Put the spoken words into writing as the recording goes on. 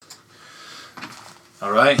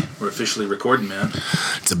All right, we're officially recording, man.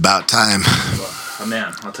 It's about time. Well,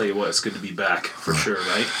 man, I'll tell you what, it's good to be back, for sure,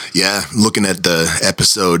 right? Yeah, looking at the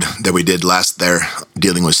episode that we did last there,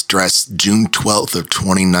 dealing with stress, June 12th of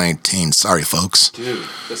 2019. Sorry, folks. Dude,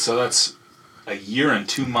 so that's a year and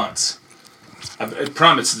 2 months. I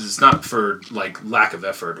promise it's not for, lack of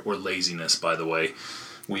effort or laziness, by the way.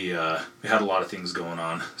 We had a lot of things going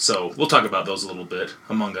on. So we'll talk about those a little bit,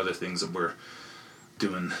 among other things that we're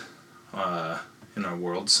doing in our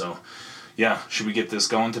world. So, yeah, should we get this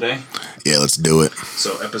going today? Yeah, let's do it.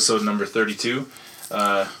 So, episode number 32.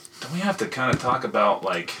 Don't we have to kind of talk about,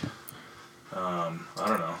 I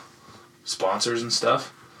don't know, sponsors and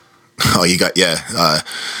stuff? Oh,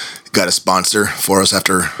 got a sponsor for us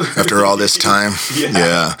after all this time?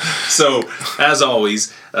 Yeah. So, as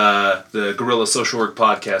always, the Guerrilla Social Work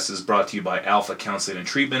Podcast is brought to you by Alpha Counseling and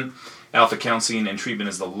Treatment. Alpha Counseling and Treatment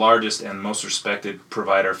is the largest and most respected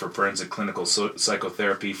provider for forensic clinical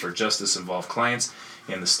psychotherapy for justice-involved clients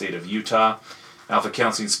in the state of Utah. Alpha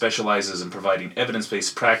Counseling specializes in providing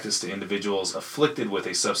evidence-based practice to individuals afflicted with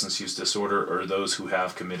a substance use disorder or those who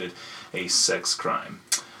have committed a sex crime.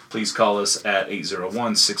 Please call us at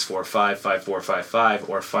 801-645-5455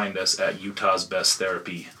 or find us at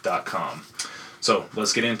utahsbesttherapy.com. So,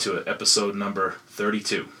 let's get into it. Episode number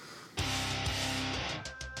 32.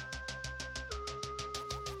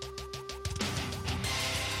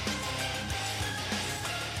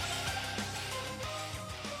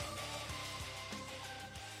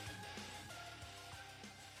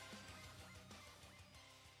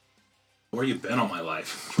 Where you been all my life,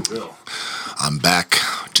 for real? I'm back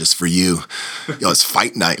just for you. Yo, it's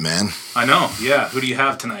fight night, man. I know, yeah. Who do you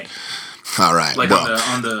have tonight? All right. On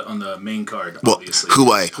the main card, obviously.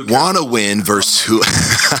 Who I want to win versus who.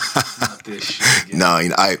 Not this shit again. No,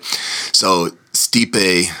 so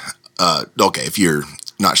Stipe. Okay, if you're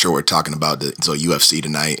not sure what we're talking about, so UFC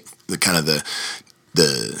tonight, the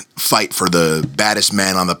fight for the baddest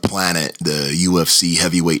man on the planet, the UFC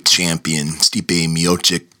heavyweight champion Stipe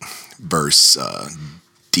Miocic versus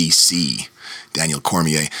DC Daniel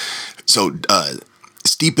Cormier. So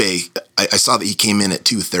Stipe, I saw that he came in at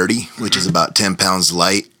 230, which is about 10 pounds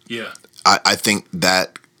light. Yeah. I think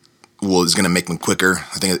that is going to make him quicker.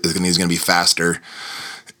 I think he's going to be faster,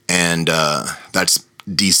 and that's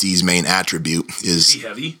DC's main attribute. Is he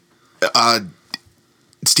heavy?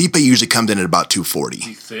 Stipe usually comes in at about 240. Is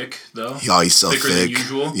he thick, though? Oh, he's so thicker thick. Than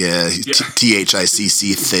usual? Yeah,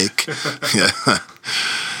 THICC thick. Yeah.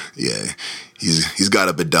 Yeah. He's got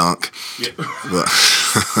a badonk. Yeah.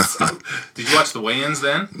 Did you watch the weigh-ins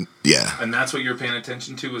then? Yeah. And that's what you're paying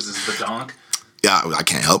attention to, is his badonk? Yeah, I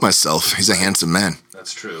can't help myself. He's a handsome man.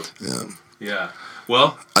 That's true. Yeah. Yeah.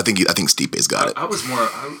 Well, I think Stipe's got it. I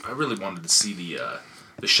really wanted to see the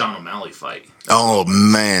Sean O'Malley fight. Oh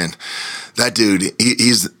man, that dude.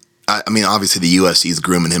 He's. I mean, obviously the UFC is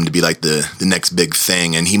grooming him to be like the next big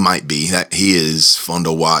thing, and he might be. He is fun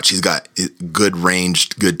to watch. He's got good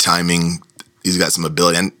range, good timing. He's got some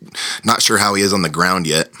ability. I'm not sure how he is on the ground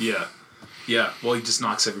yet. Yeah. Yeah. Well, he just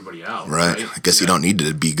knocks everybody out. Right. I guess you don't need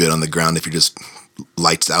to be good on the ground if you're just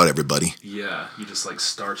lights out everybody. Yeah. You just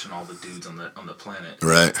starching all the dudes on the planet.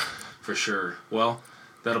 Right. For sure. Well,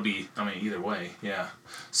 that'll be, either way, yeah.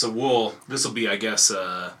 So this will be, I guess,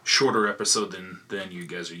 a shorter episode than you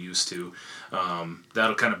guys are used to.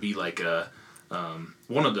 That'll kind of be like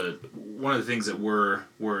one of the things that we're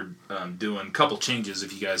doing. A couple changes,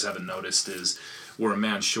 if you guys haven't noticed, is we're a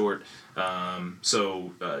man short.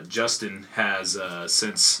 So Justin has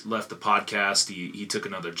since left the podcast. He took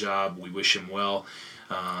another job. We wish him well.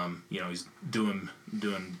 He's doing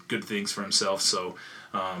good things for himself. So.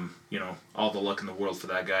 All the luck in the world for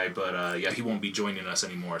that guy, but he won't be joining us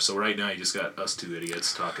anymore. So right now you just got us two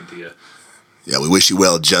idiots talking to you. Yeah, we wish you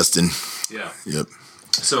well, Justin. Yeah. Yep.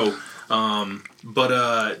 So,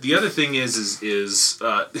 but the other thing is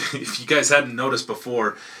if you guys hadn't noticed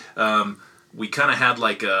before, we kind of had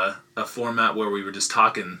a format where we were just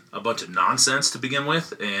talking a bunch of nonsense to begin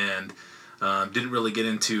with, and didn't really get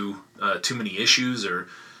into too many issues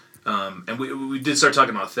and we did start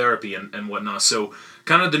talking about therapy and whatnot. So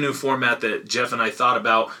kind of the new format that Jeff and I thought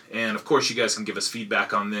about, and of course you guys can give us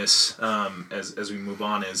feedback on this as we move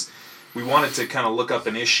on, is we wanted to kind of look up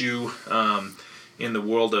an issue in the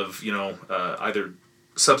world of, either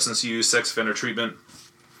substance use, sex offender treatment,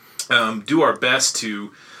 do our best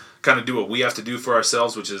to kind of do what we have to do for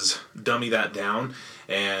ourselves, which is dummy that down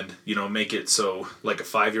and, make it so like a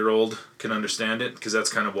 5-year-old can understand it, because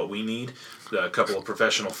that's kind of what we need, a couple of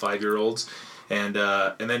professional 5-year-olds. And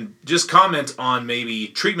then just comment on maybe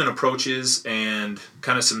treatment approaches and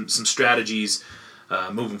kind of some strategies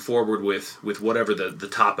moving forward with whatever the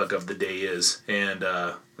topic of the day is, and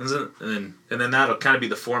then that'll kind of be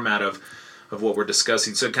the format of what we're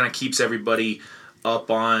discussing. So it kind of keeps everybody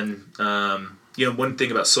up on. One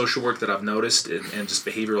thing about social work that I've noticed and just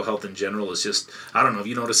behavioral health in general is just, I don't know if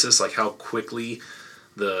you notice this, like how quickly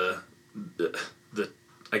the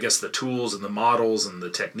I guess the tools and the models and the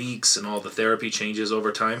techniques and all the therapy changes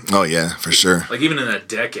over time. Oh yeah, for sure. Like even in a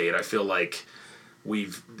decade, I feel like we're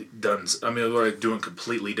doing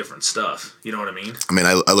completely different stuff. You know what I mean? I mean,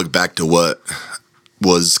 I look back to what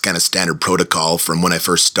was kind of standard protocol from when I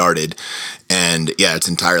first started, and yeah, it's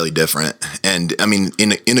entirely different. And I mean,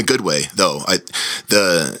 in a good way though.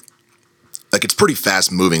 It's pretty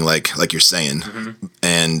fast moving, like you're saying,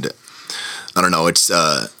 and I don't know, it's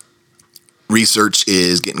research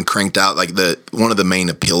is getting cranked out. Like one of the main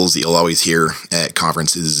appeals that you'll always hear at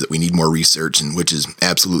conferences is that we need more research, and which is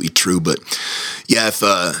absolutely true. But yeah,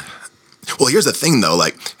 here's the thing though,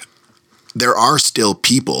 like there are still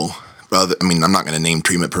people. I mean, I'm not going to name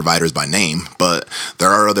treatment providers by name, but there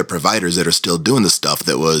are other providers that are still doing the stuff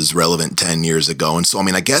that was relevant 10 years ago. And so, I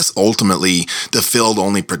mean, I guess ultimately the field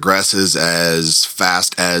only progresses as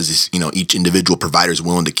fast as, each individual provider is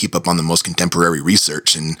willing to keep up on the most contemporary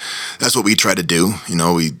research. And that's what we try to do.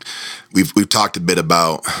 We've talked a bit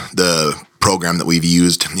about the program that we've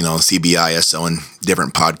used, CBISO and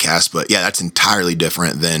different podcasts, but yeah, that's entirely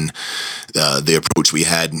different than the approach we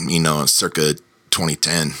had, circa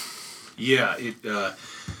 2010. Yeah,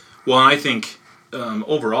 I think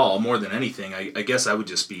overall, more than anything, I guess I would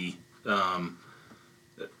just be, I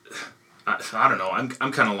don't know, I'm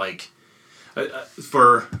kind of like,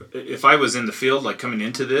 if I was in the field, like coming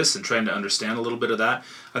into this and trying to understand a little bit of that,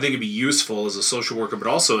 I think it'd be useful as a social worker, but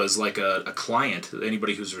also as like a client,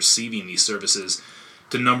 anybody who's receiving these services,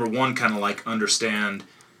 to number one, kind of like understand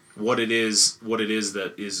what it is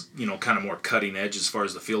that is, kind of more cutting edge as far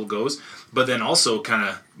as the field goes, but then also kind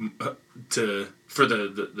of for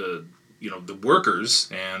the workers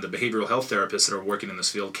and the behavioral health therapists that are working in this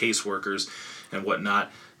field, caseworkers and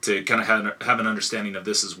whatnot, to kind of have an understanding of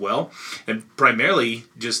this as well. And primarily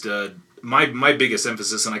just my biggest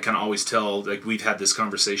emphasis, and I kind of always tell, like we've had this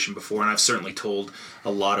conversation before, and I've certainly told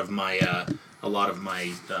a lot of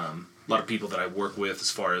people that I work with,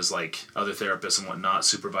 as far as like other therapists and whatnot,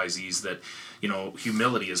 supervisees, that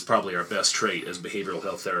humility is probably our best trait as behavioral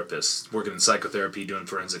health therapists. Working in psychotherapy, doing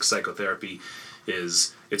forensic psychotherapy,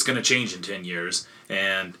 it's going to change in 10 years,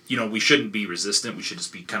 and we shouldn't be resistant. We should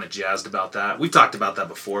just be kind of jazzed about that. We've talked about that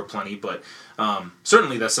before plenty, but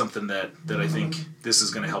certainly that's something that I think this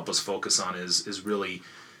is going to help us focus on is really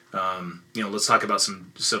let's talk about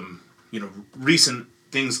some recent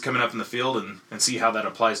things coming up in the field and see how that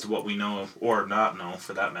applies to what we know or not know,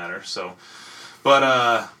 for that matter. So,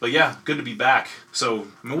 but yeah, good to be back. So,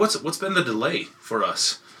 I mean, what's been the delay for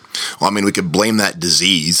us? Well, I mean, we could blame that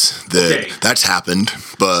disease that's happened,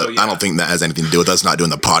 but I don't think that has anything to do with us not doing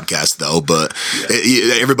the podcast, though. But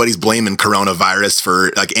everybody's blaming coronavirus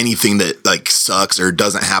for like anything that like sucks or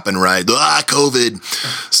doesn't happen right. COVID.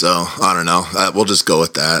 So I don't know. We'll just go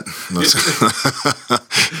with that.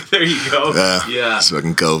 There you go. Yeah. It's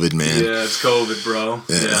fucking COVID, man. Yeah, it's COVID, bro.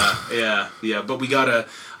 Yeah. But we gotta.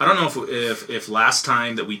 I don't know if last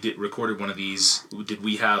time that we recorded one of these, did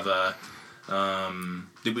we have a. Had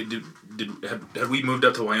we moved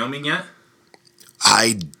up to Wyoming yet?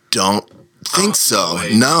 I don't think so.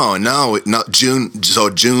 No. June. So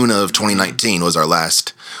June of 2019 was our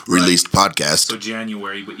last released podcast. So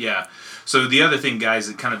January, but yeah. So the other thing, guys,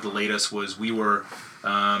 that kind of delayed us was we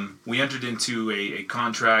entered into a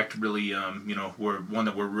contract. Really, we're one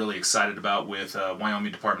that we're really excited about with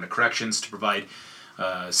Wyoming Department of Corrections to provide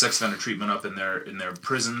sex offender treatment up in their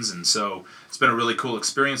prisons, and so it's been a really cool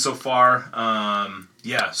experience so far.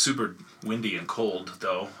 Super windy and cold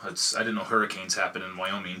though. I didn't know hurricanes happen in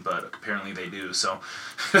Wyoming, but apparently they do. So,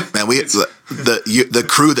 man, the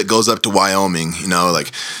crew that goes up to Wyoming,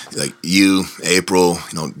 like you, April,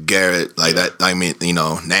 Garrett, like that. I mean,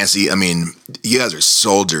 Nancy. I mean, you guys are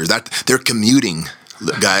soldiers. That they're commuting,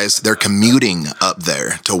 guys. They're commuting up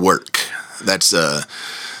there to work. That's I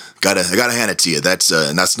gotta hand it to you. That's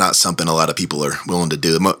not something a lot of people are willing to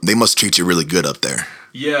do. They must treat you really good up there.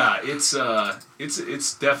 Yeah, it's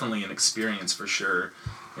definitely an experience for sure,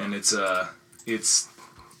 and I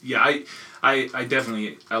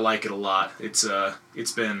definitely like it a lot. It's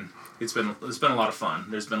been a lot of fun.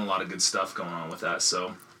 There's been a lot of good stuff going on with that.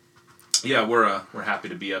 So yeah, we're happy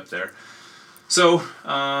to be up there. So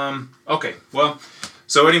okay, well.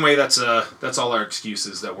 So anyway, that's all our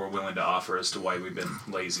excuses that we're willing to offer as to why we've been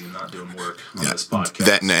lazy and not doing work on this podcast.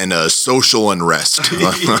 That and social unrest.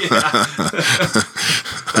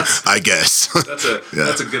 I guess.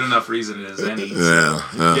 That's a good enough reason as any.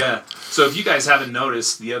 Yeah. So if you guys haven't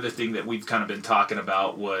noticed, the other thing that we've kind of been talking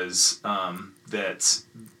about was that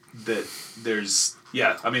there's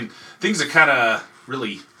things are kind of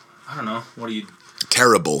really, I don't know, what do you...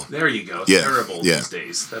 Terrible. There you go. Yeah. Terrible these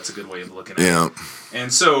days. That's a good way of looking at it.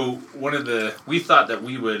 And so we thought that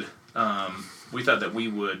we would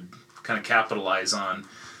kind of capitalize on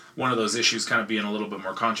one of those issues kind of being a little bit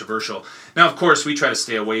more controversial. Now, of course, we try to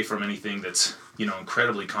stay away from anything that's,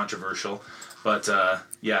 incredibly controversial. But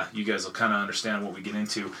you guys will kind of understand what we get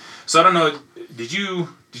into. So I don't know. Did you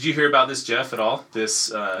hear about this, Jeff, at all?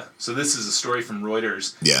 So this is a story from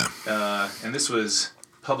Reuters. Yeah. And this was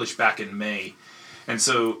published back in May. And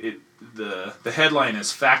so the headline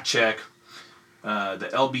is fact check. The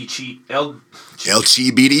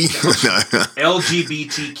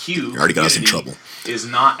LGBTQ already got us in trouble. Is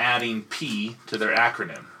not adding P to their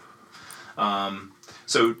acronym.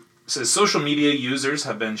 So it says social media users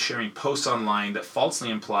have been sharing posts online that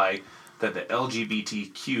falsely imply that the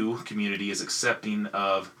LGBTQ community is accepting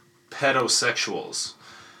of pedosexuals.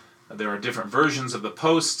 There are different versions of the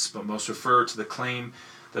posts, but most refer to the claim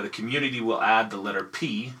that the community will add the letter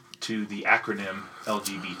P to the acronym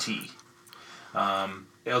LGBT.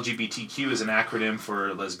 LGBTQ is an acronym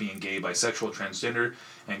for lesbian, gay, bisexual, transgender,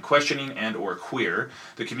 and questioning and or queer.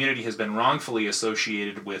 The community has been wrongfully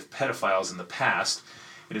associated with pedophiles in the past.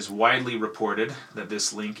 It is widely reported that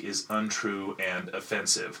this link is untrue and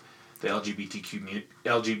offensive. The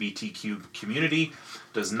LGBTQ community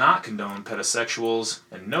does not condone pedosexuals,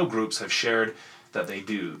 and no groups have shared that they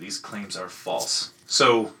do. These claims are false.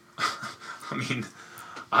 So, I mean,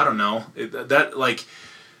 I don't know.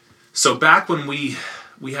 So back when we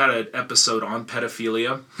had an episode on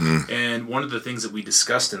pedophilia, and one of the things that we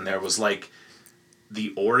discussed in there was like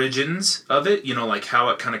the origins of it, like how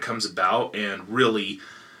it kind of comes about, and really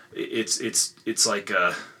it's like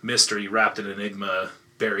a mystery wrapped in enigma,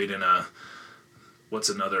 buried in what's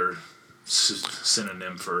another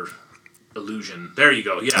synonym for illusion? There you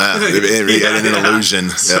go. Yeah, an illusion.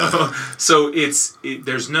 So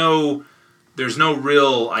there's no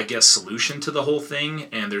real, I guess, solution to the whole thing,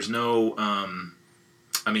 and there's no,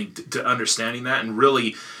 to understanding that, and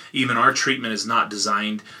really, even our treatment is not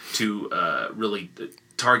designed to really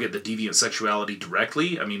target the deviant sexuality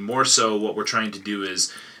directly. I mean, more so what we're trying to do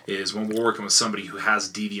is when we're working with somebody who has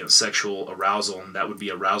deviant sexual arousal, and that would be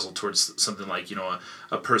arousal towards something like,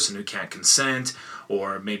 a person who can't consent,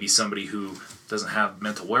 or maybe somebody who doesn't have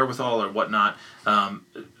mental wherewithal or whatnot.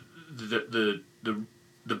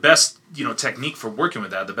 The best, technique for working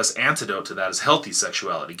with that, the best antidote to that is healthy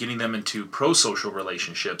sexuality, getting them into pro-social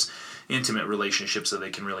relationships, intimate relationships that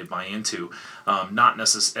they can really buy into,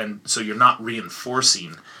 and so you're not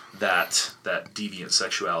reinforcing that deviant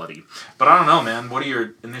sexuality. But I don't know, man. What are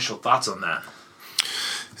your initial thoughts on that?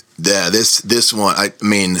 Yeah, this one,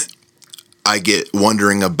 I get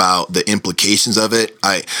wondering about the implications of it.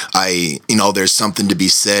 There's something to be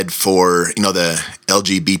said for, the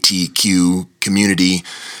LGBTQ community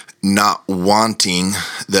not wanting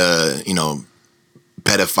the,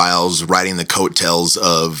 pedophiles riding the coattails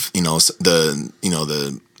of,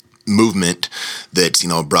 the movement that's,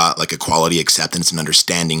 brought like equality, acceptance, and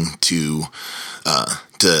understanding to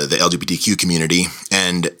the LGBTQ community.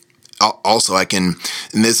 And also and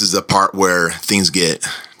this is the part where things get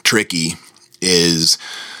tricky, is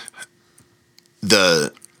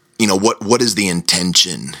what is the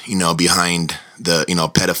intention, behind the,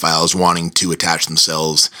 pedophiles wanting to attach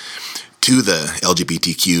themselves to the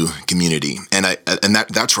LGBTQ community. And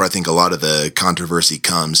that's where I think a lot of the controversy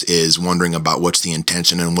comes, is wondering about what's the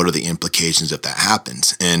intention and what are the implications if that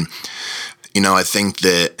happens. And, I think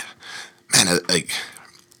that,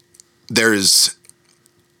 there's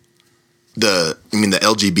the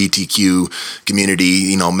LGBTQ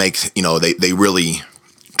community, they really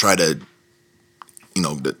try to,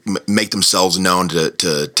 make themselves known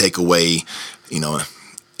to take away,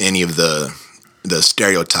 any of the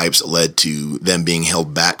stereotypes that led to them being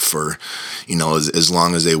held back for, as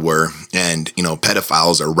long as they were. And,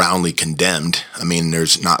 pedophiles are roundly condemned.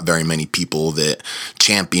 There's not very many people that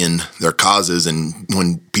champion their causes. And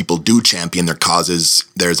when people do champion their causes,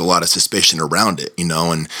 there's a lot of suspicion around it,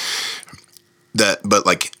 and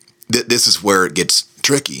this is where it gets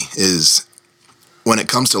tricky, is when it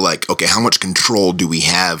comes to okay, how much control do we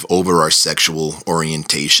have over our sexual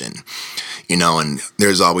orientation? And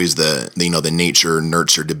there's always the nature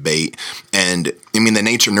nurture debate. And the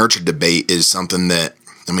nature nurture debate is something that,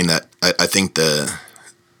 that I think the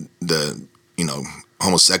the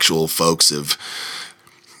homosexual folks have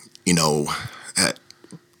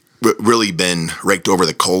really been raked over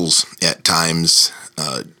the coals at times.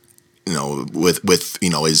 With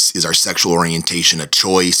is our sexual orientation a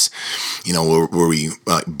choice? Were we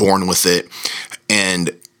born with it?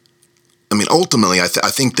 And I mean, ultimately, I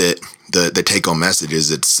think that the take-home message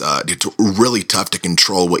is it's really tough to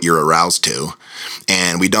control what you're aroused to,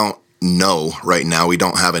 and we don't know right now. We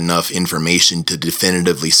don't have enough information to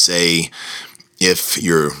definitively say if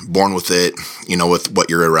you're born with it, with what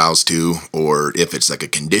you're aroused to, or if it's like a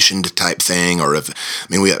conditioned type thing, or I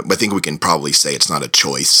think we can probably say it's not a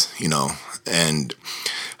choice, and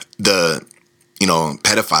the,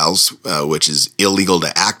 pedophiles, which is illegal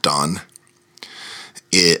to act on,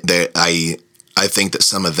 I think that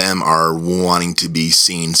some of them are wanting to be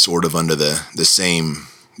seen sort of under the same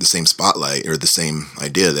spotlight, or the same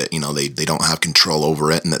idea that, they don't have control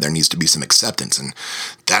over it, and that there needs to be some acceptance. And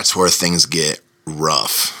that's where things get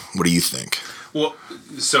rough. What do you think? Well,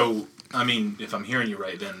 so, I mean, if I'm hearing you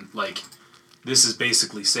right, then, this is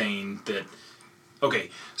basically saying that, okay,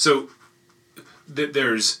 so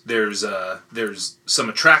there's some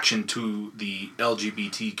attraction to the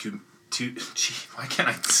LGBTQ, why can't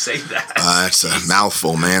I say that? It's a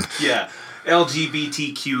mouthful, man. Yeah.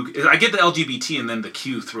 LGBTQ. I get the LGBT, and then the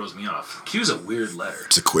Q throws me off. Q is a weird letter.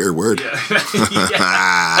 It's a queer word. Yeah.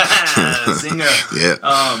 Zinger.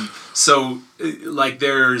 Yeah. So,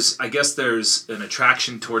 there's an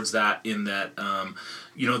attraction towards that, in that,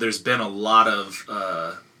 there's been a lot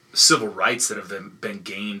of civil rights that have been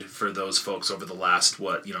gained for those folks over the last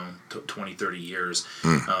 20, 30 years,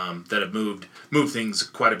 that have moved things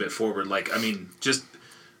quite a bit forward.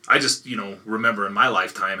 I just remember in my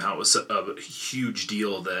lifetime how it was a huge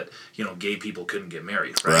deal that gay people couldn't get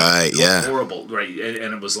married. Right. Yeah. Horrible. Right.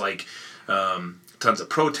 And it was tons of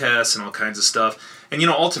protests and all kinds of stuff. And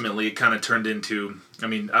ultimately it kind of turned into. I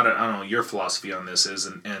mean, I don't know what your philosophy on this is,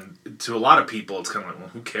 and to a lot of people it's kind of well,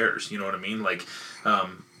 who cares? You know what I mean?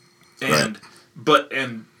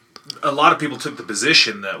 And a lot of people took the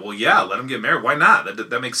position that, well, yeah, let them get married. Why not?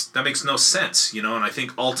 That makes no sense, And I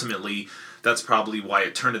think ultimately that's probably why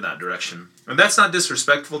it turned in that direction. And that's not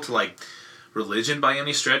disrespectful to religion by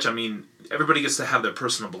any stretch. I mean, everybody gets to have their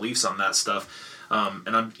personal beliefs on that stuff.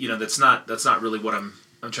 And I'm, that's not really what I'm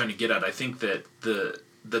trying to get at. I think that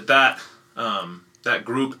that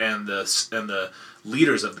group and the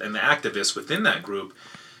leaders and the activists within that group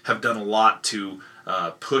have done a lot to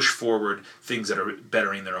push forward things that are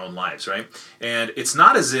bettering their own lives, right? And it's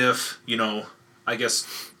not as if, I guess,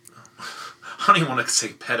 I don't even want to say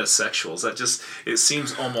pedosexuals. It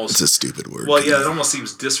seems almost... It's a stupid word. Well, yeah, it almost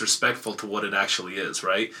seems disrespectful to what it actually is,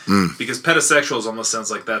 right? Because pedosexuals almost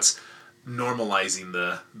sounds like that's normalizing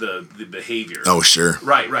the behavior. Oh, sure.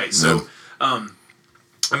 Right. So, I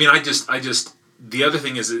mean, I just... The other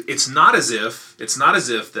thing is, it's not as if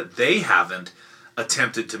that they haven't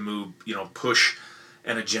attempted to move, push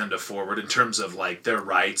an agenda forward in terms of their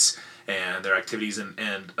rights and their activities,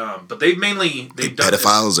 but they've done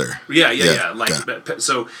pedophiles this. Yeah.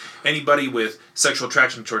 So anybody with sexual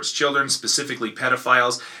attraction towards children, specifically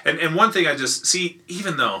pedophiles, and one thing I just see,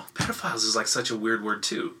 even though pedophiles is such a weird word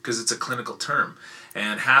too, because it's a clinical term,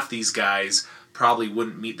 and half these guys probably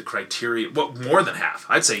wouldn't meet the criteria. Well, more than half,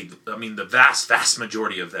 I'd say. I mean, the vast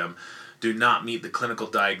majority of them do not meet the clinical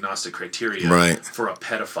diagnostic criteria for a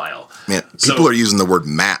pedophile. Man, people are using the word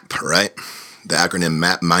MAP, right? The acronym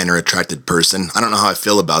MAP, minor attracted person. I don't know how I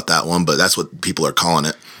feel about that one, but that's what people are calling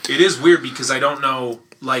it. It is weird because I don't know,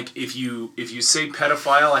 if you say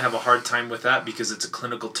pedophile, I have a hard time with that because it's a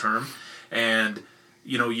clinical term, and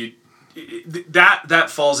that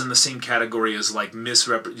falls in the same category as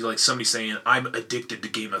somebody saying I'm addicted to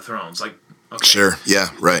Game of Thrones. Okay. Sure. Yeah.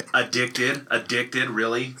 Right. Addicted.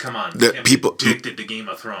 Really? Come on. People addicted to Game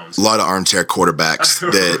of Thrones. A lot of armchair quarterbacks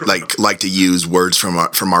that like to use words from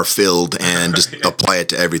our field and just apply it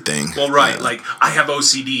to everything. Well, right. I have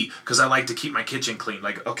OCD because I like to keep my kitchen clean.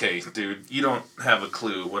 Okay, dude, you don't have a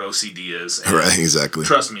clue what OCD is. Right. Exactly.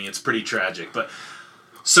 Trust me, it's pretty tragic. But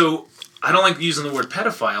so I don't like using the word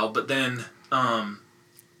pedophile, but then,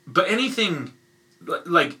 but anything.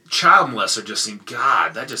 Child molester just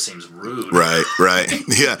that just seems rude. Right,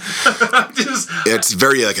 yeah. It's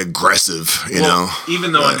very aggressive, you know.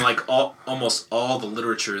 Even though in almost all the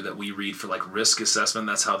literature that we read for risk assessment,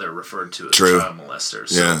 that's how they're referred to as child molesters.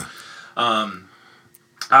 So, yeah. I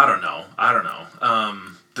don't know.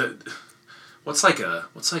 What's a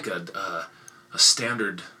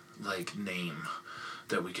standard name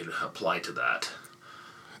that we could apply to that?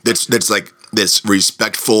 That's this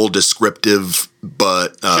respectful, descriptive,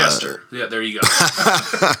 but Chester. Yeah, there you go.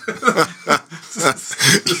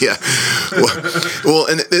 Yeah. Well,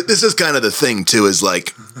 and this is kind of the thing too, is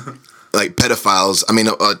like pedophiles. I mean,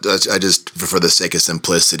 I just, for the sake of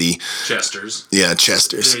simplicity. Chesters. Yeah,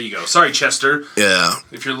 Chesters. There you go. Sorry, Chester. Yeah.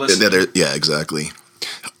 If you're listening. Yeah, exactly.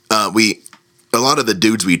 A lot of the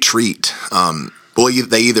dudes we treat,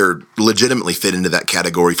 they either legitimately fit into that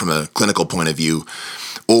category from a clinical point of view,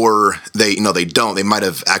 or they don't. They might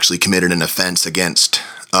have actually committed an offense against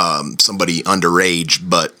somebody underage,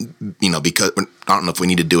 but because I don't know if we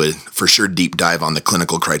need to do a for sure deep dive on the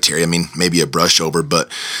clinical criteria. I mean, maybe a brush over, but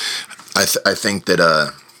I think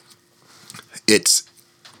that it's,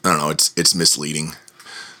 I don't know, it's misleading.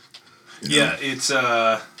 Yeah, it's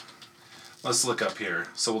let's look up here.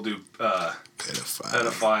 So we'll do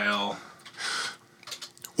pedophile.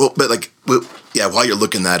 Well, but while you're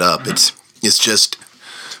looking that up, it's just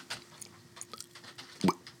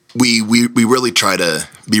we really try to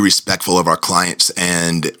be respectful of our clients,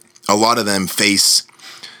 and a lot of them face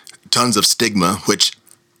tons of stigma, which,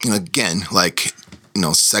 again,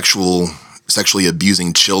 sexually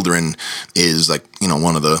abusing children is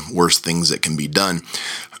one of the worst things that can be done.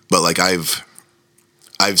 But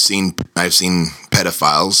I've seen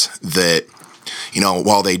pedophiles that,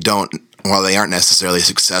 while they aren't necessarily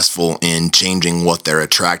successful in changing what they're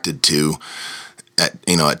attracted to at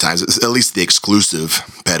times, at least the exclusive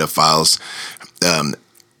pedophiles,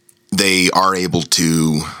 they are able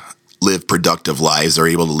to live productive lives. They're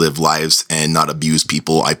able to live lives and not abuse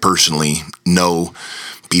people. I personally know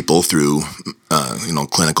people through,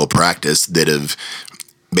 clinical practice that have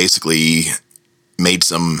basically made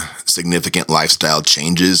some significant lifestyle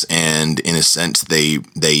changes, and in a sense, they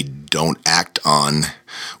don't act on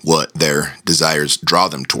what their desires draw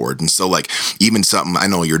them toward. And so, even something, I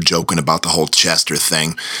know you're joking about the whole Chester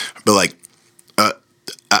thing, but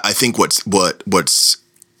I think what's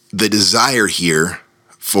the desire here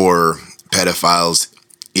for pedophiles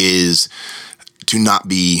is to not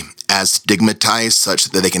be as stigmatized, such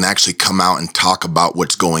that they can actually come out and talk about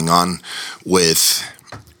what's going on with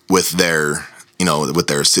their with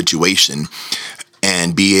their situation,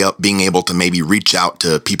 and being able to maybe reach out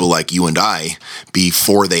to people like you and I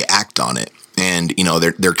before they act on it. And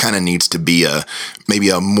there kind of needs to be maybe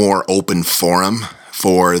a more open forum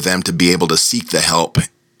for them to be able to seek the help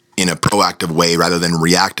in a proactive way rather than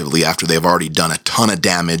reactively after they've already done a ton of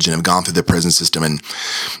damage and have gone through the prison system and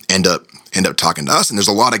end up talking to us. And there's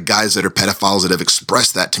a lot of guys that are pedophiles that have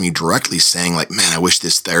expressed that to me directly, saying man, I wish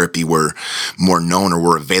this therapy were more known, or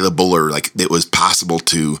were available, or it was possible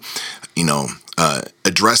to,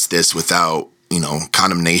 address this without,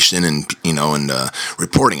 condemnation and,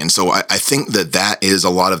 reporting. And so I think that is a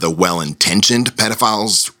lot of the well-intentioned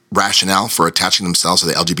pedophiles' rationale for attaching themselves to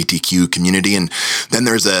the LGBTQ community. And then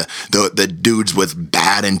there's the dudes with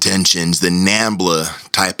bad intentions, the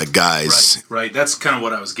NAMBLA type of guys. Right. That's kind of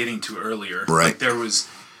what I was getting to earlier. Right. There was,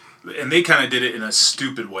 and they kind of did it in a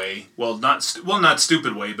stupid way. Well, not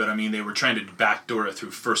stupid way, but I mean, they were trying to backdoor it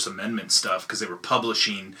through First Amendment stuff, because they were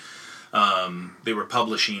publishing.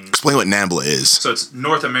 Explain what NAMBLA is. So it's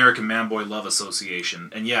North American Man-Boy Love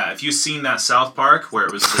Association, and yeah, if you've seen that South Park where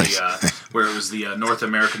it was the North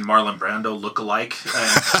American Marlon Brando look-alike,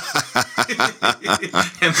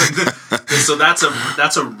 so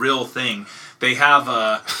that's a real thing. They have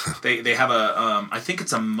a I think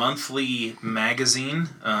it's a monthly magazine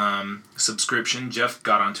subscription. Jeff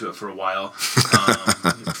got onto it for a while.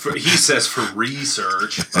 He says for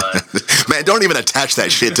research, but man, don't even attach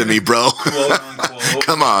that shit to me, bro. Quote unquote.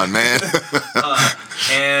 Come on, man.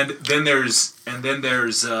 And then there's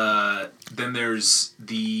the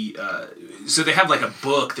so they have a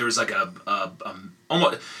book. There's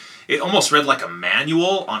it almost read like a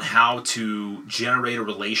manual on how to generate a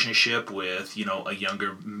relationship with, a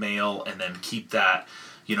younger male, and then keep that,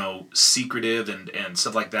 secretive and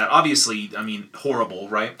stuff like that. Obviously, I mean, horrible,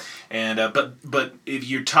 right? And but if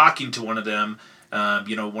you're talking to one of them,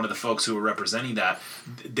 one of the folks who are representing that,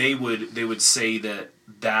 they would say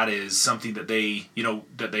that is something that they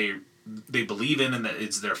believe in, and that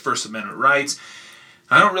it's their First Amendment rights.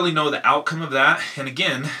 I don't really know the outcome of that, and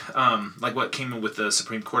again, what came in with the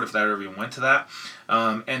Supreme Court, if that ever even went to that,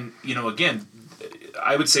 and again,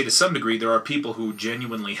 I would say to some degree there are people who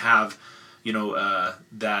genuinely have,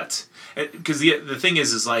 that, because the thing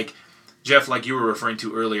is Jeff, like you were referring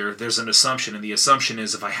to earlier, there's an assumption, and the assumption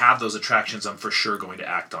is if I have those attractions, I'm for sure going to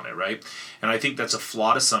act on it, right? And I think that's a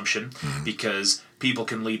flawed assumption, because people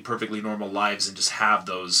can lead perfectly normal lives and just have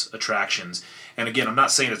those attractions. And again, I'm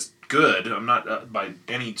not saying it's good. I'm not by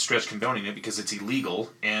any stretch condoning it, because it's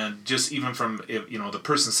illegal. And just even from the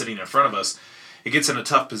person sitting in front of us, it gets in a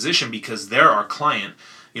tough position because they're our client.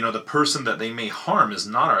 The person that they may harm is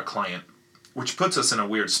not our client. which puts us in a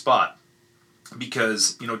weird spot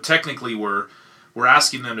because, technically we're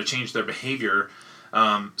asking them to change their behavior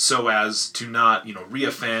so as to not,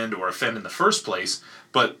 reoffend or offend in the first place.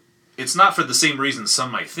 But it's not for the same reasons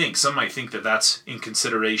some might think. Some might think that that's in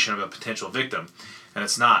consideration of a potential victim, and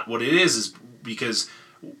it's not. What it is because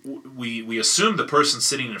we assume the person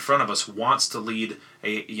sitting in front of us wants to lead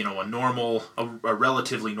a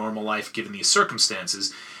relatively normal life given these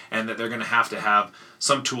circumstances, and that they're going to have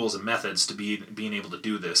some tools and methods to being able to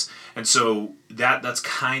do this. And so that's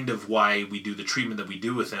kind of why we do the treatment that we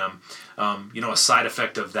do with them. A side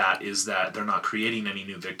effect of that is that they're not creating any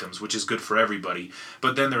new victims, which is good for everybody.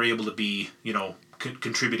 But then they're able to be,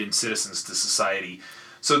 contributing citizens to society.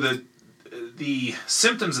 So the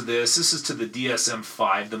symptoms of this is to the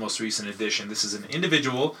DSM-5, the most recent edition. This is an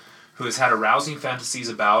individual who has had arousing fantasies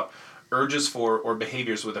about, urges for, or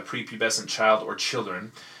behaviors with a prepubescent child or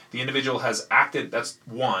children. The individual has acted, that's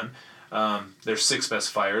one. There's 6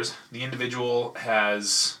 specifiers. The individual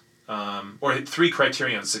has, or 3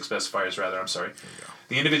 criteria on 6 specifiers rather, I'm sorry.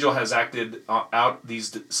 The individual has acted out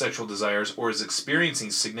these sexual desires or is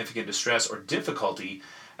experiencing significant distress or difficulty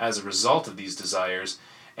as a result of these desires.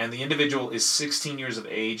 And the individual is 16 years of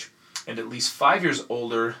age and at least 5 years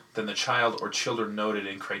older than the child or children noted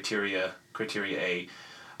in criteria A.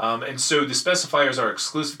 And so the specifiers are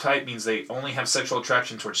exclusive type, means they only have sexual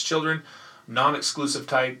attraction towards children. Non-exclusive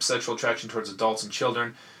type, sexual attraction towards adults and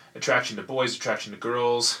children. Attraction to boys, attraction to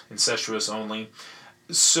girls, incestuous only.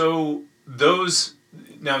 So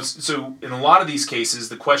so in a lot of these cases,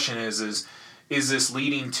 the question is this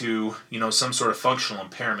leading to, some sort of functional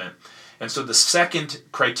impairment? And so the second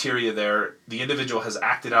criteria there, the individual has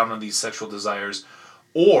acted out on these sexual desires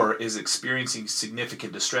or is experiencing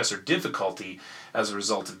significant distress or difficulty as a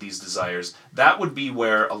result of these desires. That would be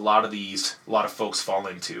where a lot of folks fall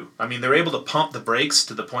into. I mean, they're able to pump the brakes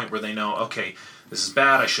to the point where they know, okay, this is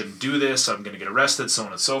bad, I shouldn't do this, I'm going to get arrested, so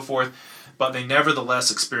on and so forth. But they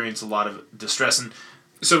nevertheless experience a lot of distress. And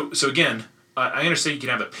so again, I understand you can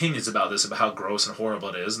have opinions about this, about how gross and horrible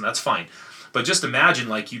it is, and that's fine. But just imagine,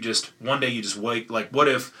 one day you just wake, what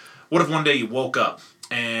if one day you woke up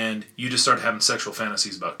and you just started having sexual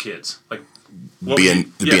fantasies about kids?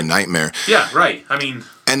 It'd be a nightmare. Yeah, right. I mean,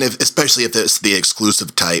 and especially if it's the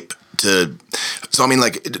exclusive type.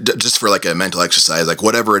 Just for a mental exercise,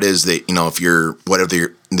 whatever it is that if you're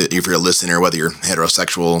a listener, whether you're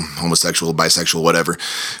heterosexual, homosexual, bisexual, whatever,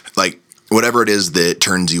 whatever it is that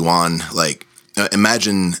turns you on,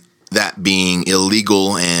 imagine that being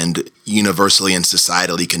illegal and universally and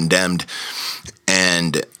societally condemned,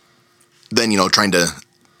 and then trying to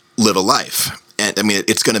live a life. And I mean,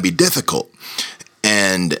 it's going to be difficult.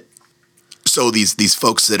 And so these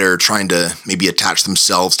folks that are trying to maybe attach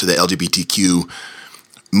themselves to the LGBTQ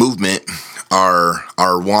movement are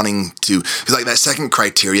wanting to, because that second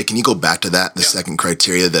criteria, can you go back to that? The second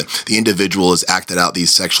criteria, the individual has acted out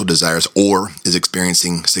these sexual desires or is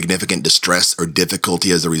experiencing significant distress or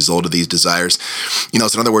difficulty as a result of these desires. So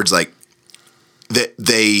in other words,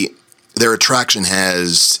 their attraction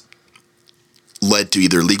has led to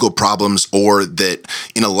either legal problems or that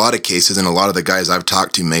in a lot of cases, and a lot of the guys I've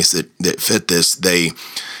talked to, Mace, that fit this, they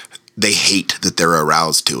hate that they're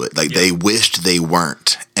aroused to it. They wished they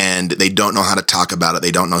weren't, and they don't know how to talk about it. They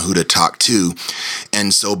don't know who to talk to.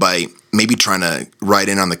 And so by maybe trying to ride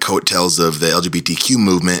in on the coattails of the LGBTQ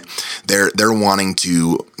movement, they're wanting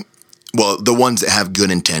to, well, the ones that have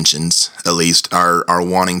good intentions, at least, are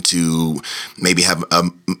wanting to maybe have a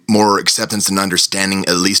more acceptance and understanding,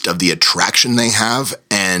 at least, of the attraction they have,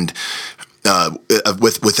 and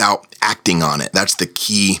without acting on it. That's the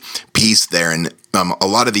key piece there. And a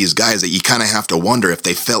lot of these guys that you kind of have to wonder if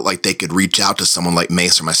they felt like they could reach out to someone like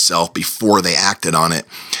Mace or myself before they acted on it,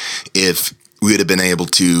 if we would have been able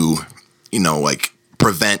to,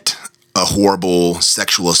 prevent a horrible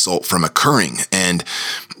sexual assault from occurring. And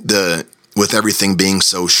with everything being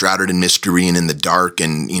so shrouded in mystery and in the dark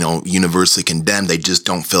and, universally condemned, they just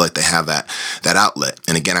don't feel like they have that outlet.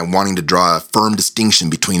 And again, I'm wanting to draw a firm distinction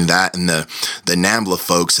between that and the NAMBLA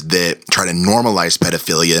folks that try to normalize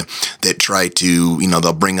pedophilia, that try to,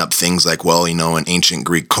 they'll bring up things like, well, in ancient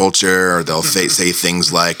Greek culture, or they'll say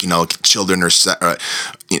things like, children are,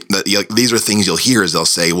 these are things you'll hear, is they'll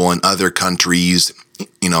say, well, in other countries,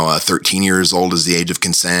 13 years old is the age of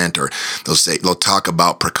consent, or they'll talk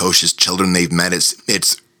about precocious children they've met.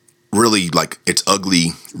 It's really it's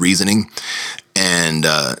ugly reasoning, and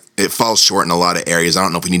it falls short in a lot of areas. I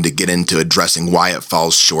don't know if we need to get into addressing why it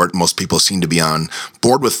falls short. Most people seem to be on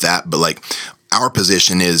board with that, but our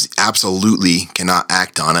position is absolutely cannot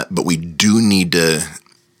act on it, but we do need to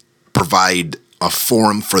provide a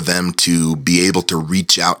forum for them to be able to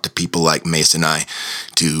reach out to people like Mace and I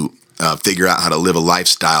to figure out how to live a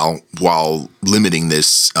lifestyle while limiting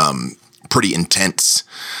this pretty intense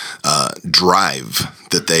drive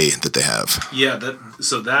that they have. Yeah,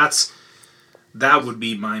 that would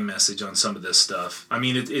be my message on some of this stuff. I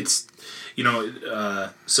mean, it's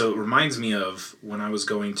so it reminds me of when I was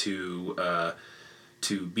going to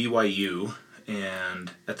BYU,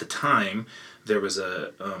 and at the time there was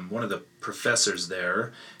one of the professors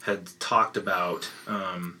there had talked about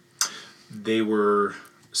they were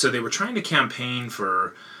trying to campaign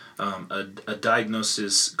for a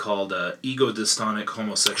diagnosis called ego-dystonic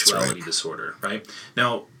homosexuality disorder, right?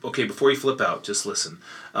 Now, okay, before you flip out, just listen.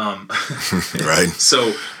 Right.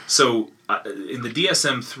 So in the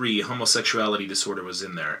DSM-3, homosexuality disorder was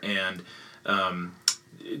in there, and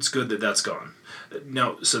it's good that that's gone.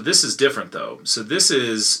 Now, so this is different, though. So this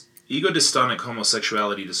is ego-dystonic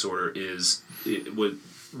homosexuality disorder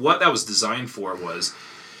what that was designed for was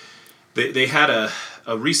they had a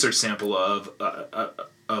research sample of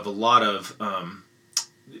a lot of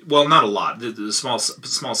well, not a lot, the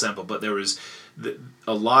small sample, but there was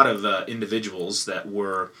a lot of individuals that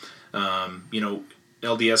were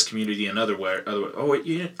LDS community and otherwhere. Oh,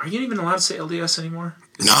 wait, are you even allowed to say LDS anymore?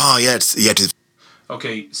 No, yeah, it's.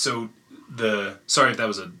 Okay, so sorry if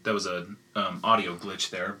that was a audio glitch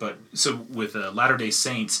there, but so with Latter-day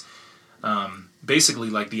Saints, basically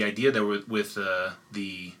like the idea there with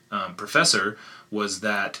the professor was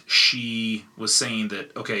that she was saying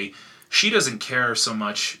that, okay, she doesn't care so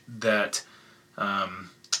much that when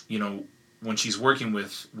she's working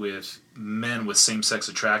with men with same-sex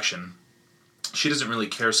attraction, she doesn't really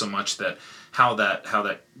care so much that how that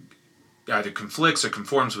either conflicts or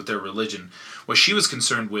conforms with their religion. What she was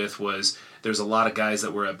concerned with was there's a lot of guys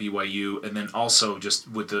that were at BYU, and then also just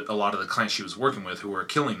with a lot of the clients she was working with who were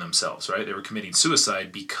killing themselves, right? They were committing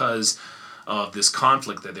suicide because of this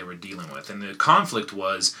conflict that they were dealing with. And the conflict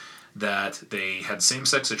was that they had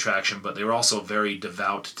same-sex attraction, but they were also very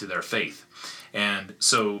devout to their faith. And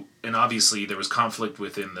so, and obviously there was conflict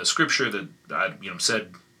within the scripture that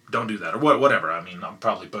said, don't do that, or whatever. I mean, I'm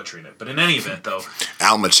probably butchering it, but in any event, though,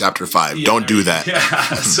 Alma chapter 5. Don't do that.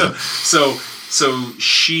 Yeah. So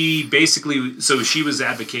she basically, she was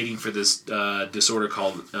advocating for this disorder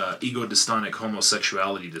called ego-dystonic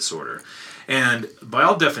homosexuality disorder, and by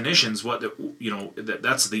all definitions,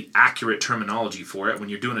 that's the accurate terminology for it. When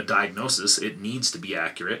you're doing a diagnosis, it needs to be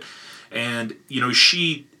accurate, and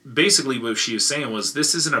she basically what she was saying was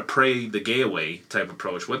this isn't a pray the gay away type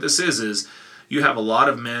approach. What this is you have a lot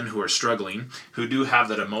of men who are struggling, who do have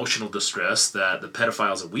that emotional distress that the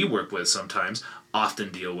pedophiles that we work with sometimes often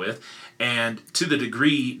deal with, and to the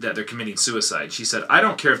degree that they're committing suicide. She said, I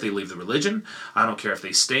don't care if they leave the religion, I don't care if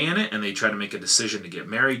they stay in it and they try to make a decision to get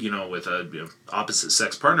married, with a opposite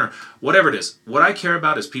sex partner, whatever it is. What I care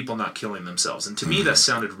about is people not killing themselves. And to me, that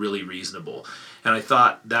sounded really reasonable. And I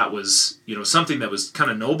thought that was, something that was kind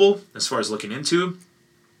of noble as far as looking into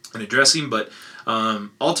and addressing, but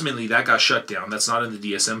ultimately that got shut down. That's not in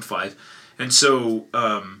the DSM-5. And so,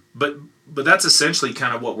 but that's essentially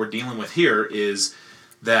kind of what we're dealing with here is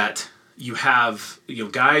that you have,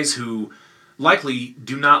 guys who likely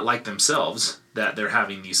do not like themselves that they're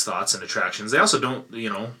having these thoughts and attractions. They also don't,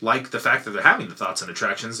 like the fact that they're having the thoughts and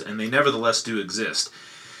attractions, and they nevertheless do exist.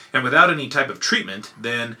 And without any type of treatment,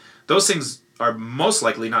 then those things are most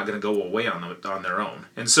likely not going to go away on their own.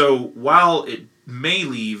 And so while it may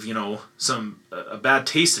leave, a bad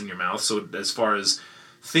taste in your mouth, so as far as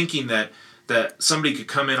thinking that somebody could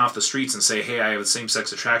come in off the streets and say, hey, I have a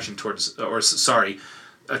same-sex attraction towards a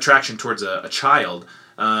child,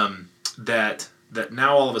 that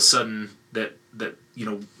now all of a sudden that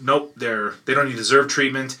nope, they don't even deserve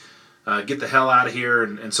treatment, get the hell out of here,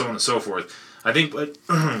 and so on and so forth. I think what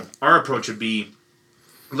our approach would be,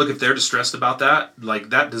 look, if they're distressed about that, like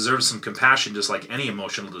that deserves some compassion, just like any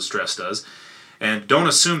emotional distress does. And don't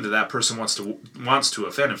assume that person wants to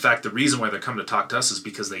offend. In fact, the reason why they're coming to talk to us is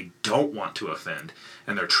because they don't want to offend,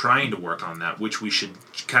 and they're trying to work on that, which we should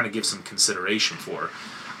kind of give some consideration for.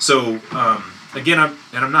 So, again,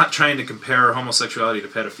 I'm not trying to compare homosexuality to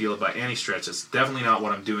pedophilia by any stretch. It's definitely not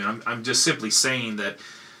what I'm doing. I'm just simply saying that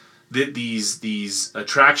these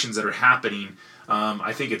attractions that are happening,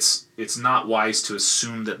 I think it's not wise to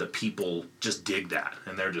assume that the people just dig that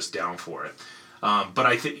and they're just down for it. But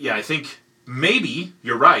I think maybe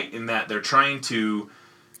you're right in that they're trying to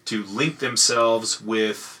link themselves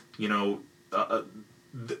with a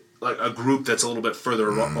group that's a little bit further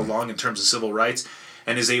along in terms of civil rights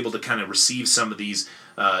and is able to kind of receive some of these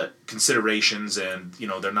considerations, and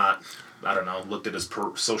they're not, I don't know, looked at as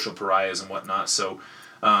social pariahs and whatnot. So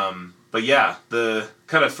But yeah, the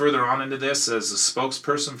kind of further on into this, as a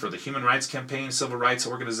spokesperson for the Human Rights Campaign, civil rights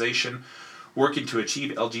organization working to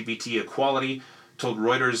achieve LGBT equality, told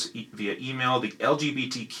Reuters via email, the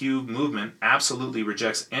LGBTQ movement absolutely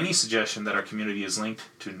rejects any suggestion that our community is linked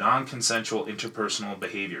to non-consensual interpersonal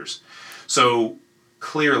behaviors. So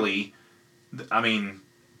clearly, I mean,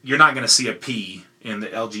 you're not going to see a P in the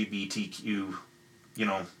LGBTQ,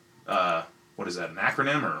 what is that, an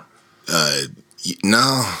acronym or?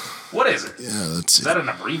 No. What is it? Yeah, is that an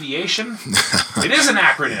abbreviation? It is an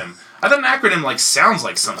acronym. I thought an acronym sounds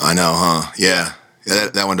like something. I know, huh? Yeah.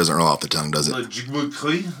 That one doesn't roll off the tongue, does it?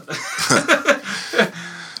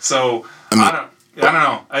 So I don't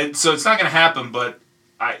know. So it's not going to happen, but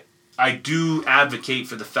I do advocate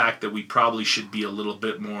for the fact that we probably should be a little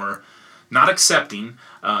bit more, not accepting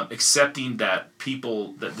that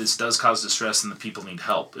that this does cause distress and that people need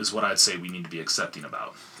help is what I'd say we need to be accepting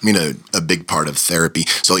about. I mean, a big part of therapy.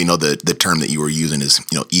 So, the term that you were using is,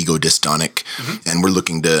 ego dystonic, and we're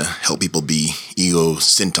looking to help people be ego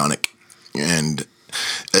syntonic. And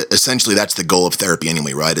essentially that's the goal of therapy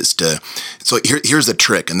anyway, right? Here's the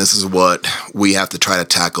trick, and this is what we have to try to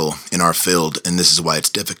tackle in our field, and this is why it's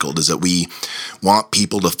difficult, is that we want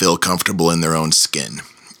people to feel comfortable in their own skin.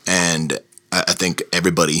 And I think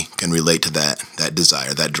everybody can relate to that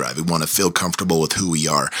desire, that drive. We want to feel comfortable with who we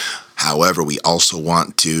are. However, we also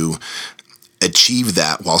want to achieve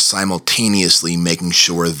that while simultaneously making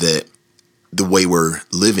sure that the way we're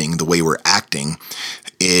living, the way we're acting,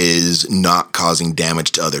 is not causing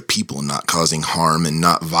damage to other people, not causing harm, and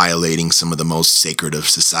not violating some of the most sacred of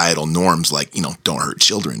societal norms, like, don't hurt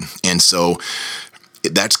children. And so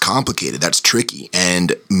that's complicated, that's tricky,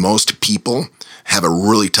 and most people have a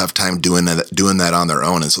really tough time doing that on their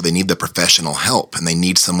own, and so they need the professional help, and they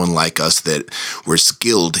need someone like us that we're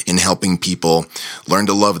skilled in helping people learn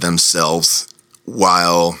to love themselves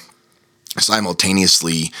while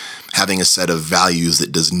simultaneously having a set of values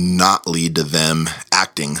that does not lead to them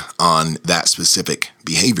acting on that specific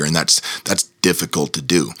behavior, and that's difficult to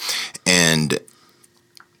do. And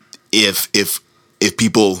if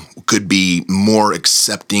people could be more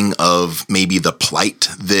accepting of maybe the plight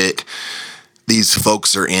that these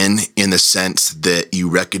folks are in the sense that you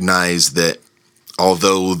recognize that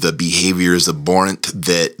although the behavior is abhorrent,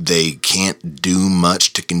 that they can't do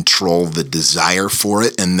much to control the desire for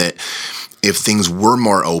it, and that if things were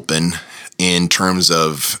more open in terms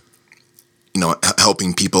of,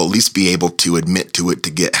 helping people at least be able to admit to it to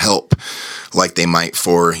get help, like they might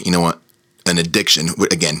for, an addiction,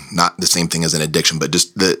 again, not the same thing as an addiction, but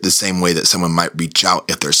just the same way that someone might reach out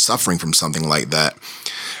if they're suffering from something like that,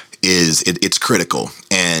 it's critical.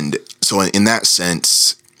 And so in that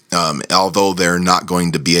sense, although they're not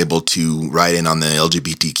going to be able to ride in on the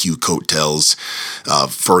LGBTQ coattails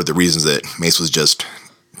for the reasons that Mace was just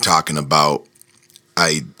talking about,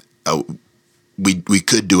 we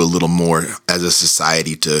could do a little more as a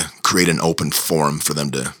society to create an open forum for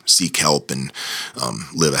them to seek help and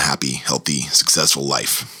live a happy, healthy, successful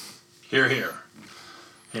life. Hear, hear.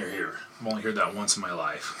 Hear, hear. I've only heard that once in my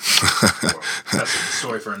life. That's a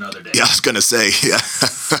story for another day. Yeah, I was going to say, yeah.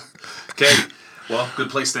 Okay. Well, good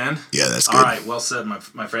place to end. Yeah, that's good. All right, well said, my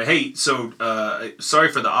friend. Hey, so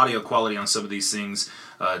sorry for the audio quality on some of these things.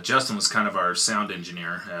 Justin was kind of our sound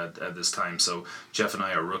engineer at this time, so Jeff and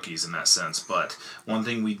I are rookies in that sense. But one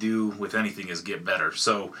thing we do with anything is get better.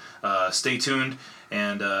 So stay tuned,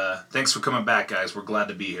 and thanks for coming back, guys. We're glad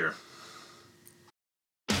to be here.